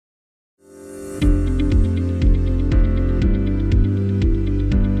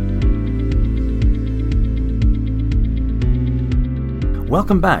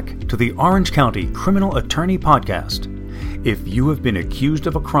Welcome back to the Orange County Criminal Attorney Podcast. If you have been accused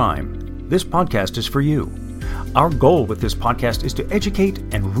of a crime, this podcast is for you. Our goal with this podcast is to educate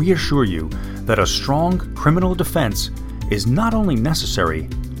and reassure you that a strong criminal defense is not only necessary,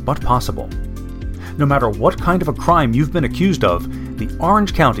 but possible. No matter what kind of a crime you've been accused of, the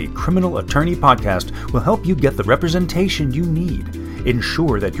Orange County Criminal Attorney Podcast will help you get the representation you need,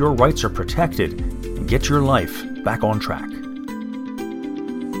 ensure that your rights are protected, and get your life back on track.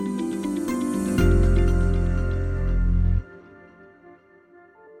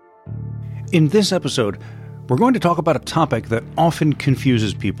 In this episode, we're going to talk about a topic that often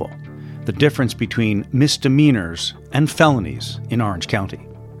confuses people: the difference between misdemeanors and felonies in Orange County.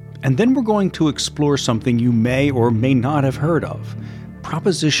 And then we're going to explore something you may or may not have heard of: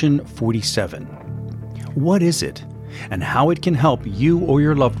 Proposition 47. What is it, and how it can help you or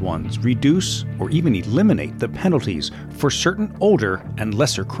your loved ones reduce or even eliminate the penalties for certain older and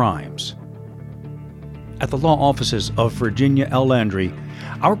lesser crimes? At the law offices of Virginia L. Landry,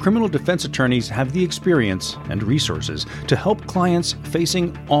 our criminal defense attorneys have the experience and resources to help clients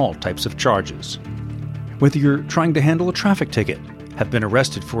facing all types of charges. Whether you're trying to handle a traffic ticket, have been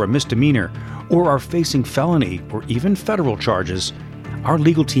arrested for a misdemeanor, or are facing felony or even federal charges, our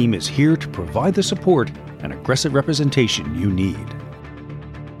legal team is here to provide the support and aggressive representation you need.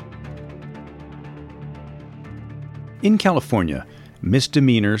 In California,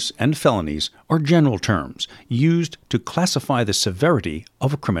 misdemeanors and felonies are general terms used to classify the severity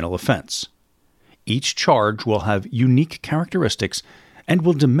of a criminal offense. Each charge will have unique characteristics and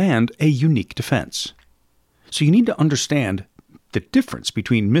will demand a unique defense. So you need to understand the difference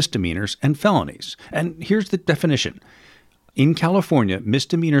between misdemeanors and felonies. And here's the definition. In California,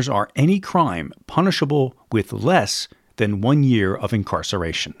 misdemeanors are any crime punishable with less than 1 year of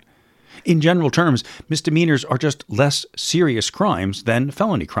incarceration. In general terms, misdemeanors are just less serious crimes than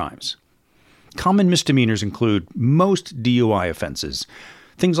felony crimes. Common misdemeanors include most DUI offenses,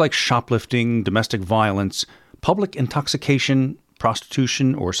 things like shoplifting, domestic violence, public intoxication,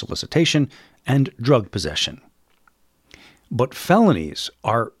 prostitution or solicitation, and drug possession. But felonies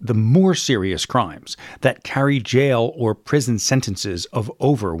are the more serious crimes that carry jail or prison sentences of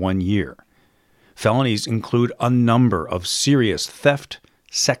over 1 year. Felonies include a number of serious theft,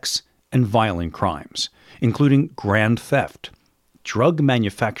 sex, and violent crimes, including grand theft, drug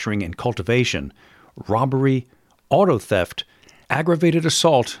manufacturing and cultivation, robbery, auto theft, aggravated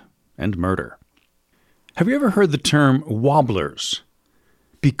assault, and murder. Have you ever heard the term wobblers?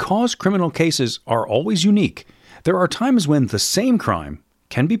 Because criminal cases are always unique, there are times when the same crime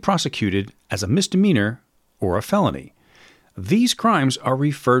can be prosecuted as a misdemeanor or a felony. These crimes are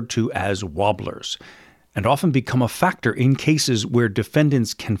referred to as wobblers, and often become a factor in cases where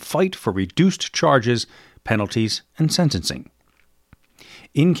defendants can fight for reduced charges, penalties, and sentencing.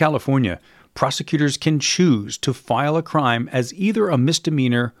 In California, prosecutors can choose to file a crime as either a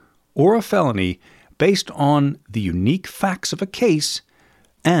misdemeanor or a felony based on the unique facts of a case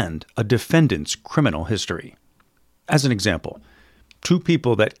and a defendant's criminal history. As an example, two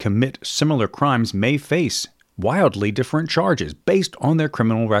people that commit similar crimes may face wildly different charges based on their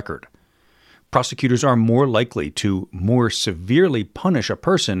criminal record. Prosecutors are more likely to more severely punish a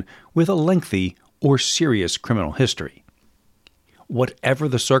person with a lengthy or serious criminal history. Whatever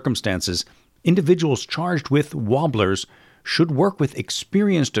the circumstances, individuals charged with wobblers should work with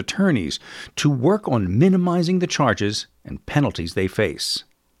experienced attorneys to work on minimizing the charges and penalties they face.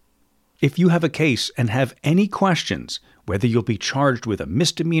 If you have a case and have any questions, whether you'll be charged with a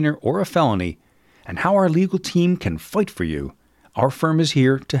misdemeanor or a felony, and how our legal team can fight for you, our firm is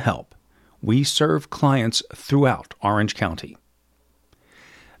here to help. We serve clients throughout Orange County.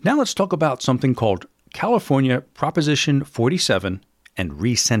 Now let's talk about something called California Proposition 47 and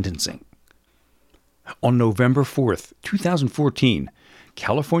resentencing. On November 4th, 2014,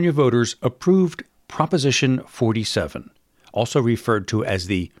 California voters approved Proposition 47, also referred to as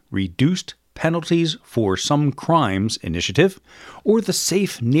the Reduced Penalties for Some Crimes Initiative, or the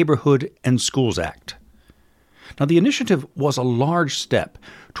Safe Neighborhood and Schools Act. Now, the initiative was a large step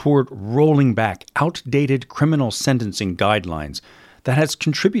toward rolling back outdated criminal sentencing guidelines that has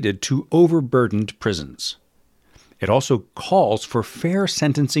contributed to overburdened prisons. It also calls for fair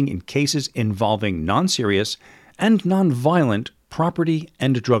sentencing in cases involving non-serious and non-violent property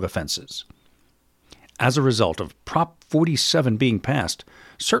and drug offenses. As a result of Prop 47 being passed,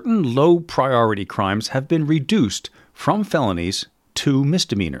 certain low-priority crimes have been reduced from felonies to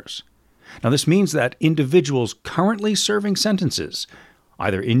misdemeanors. Now, this means that individuals currently serving sentences,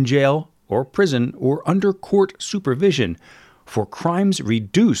 either in jail or prison or under court supervision, for crimes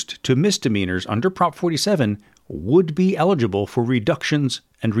reduced to misdemeanors under Prop 47 would be eligible for reductions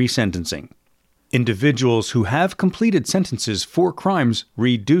and resentencing. Individuals who have completed sentences for crimes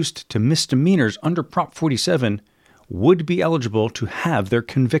reduced to misdemeanors under Prop 47 would be eligible to have their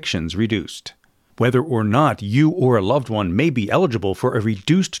convictions reduced. Whether or not you or a loved one may be eligible for a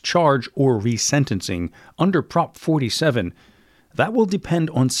reduced charge or resentencing under Prop 47, that will depend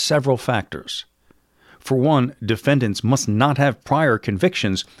on several factors. For one, defendants must not have prior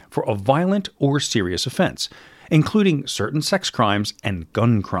convictions for a violent or serious offense, including certain sex crimes and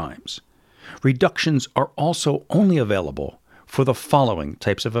gun crimes. Reductions are also only available for the following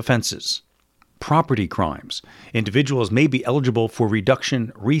types of offenses. Property crimes. Individuals may be eligible for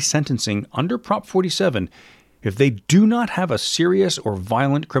reduction resentencing under Prop 47 if they do not have a serious or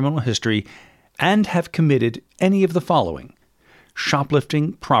violent criminal history and have committed any of the following: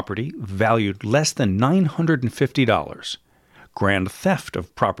 shoplifting property valued less than $950, grand theft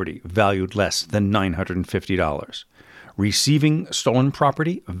of property valued less than $950, receiving stolen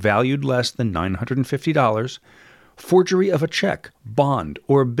property valued less than $950, forgery of a check, bond,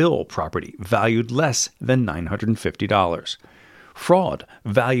 or bill property valued less than $950, fraud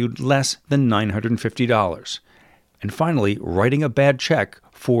valued less than $950, and finally, writing a bad check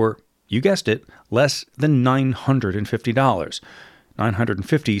for, you guessed it, less than $950.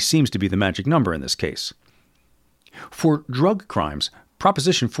 $950 seems to be the magic number in this case. For drug crimes,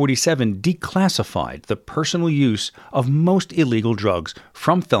 Proposition 47 declassified the personal use of most illegal drugs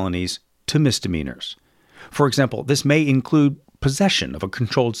from felonies to misdemeanors. For example, this may include possession of a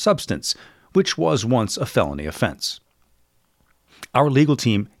controlled substance, which was once a felony offense. Our legal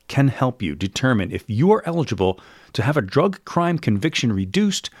team can help you determine if you are eligible to have a drug crime conviction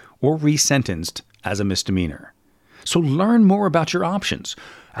reduced or resentenced as a misdemeanor. So learn more about your options.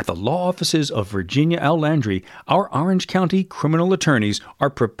 At the law offices of Virginia L. Landry, our Orange County criminal attorneys are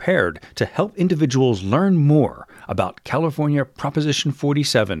prepared to help individuals learn more about California Proposition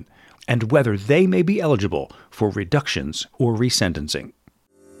 47 and whether they may be eligible for reductions or resentencing.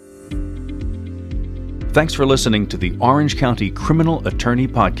 Thanks for listening to the Orange County Criminal Attorney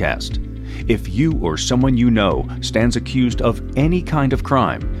Podcast. If you or someone you know stands accused of any kind of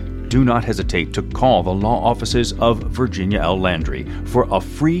crime, do not hesitate to call the law offices of Virginia L. Landry for a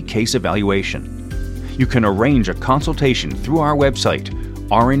free case evaluation. You can arrange a consultation through our website,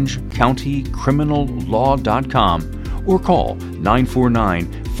 orangecountycriminallaw.com, or call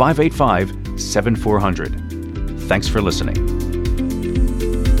 949-585-7400. Thanks for listening.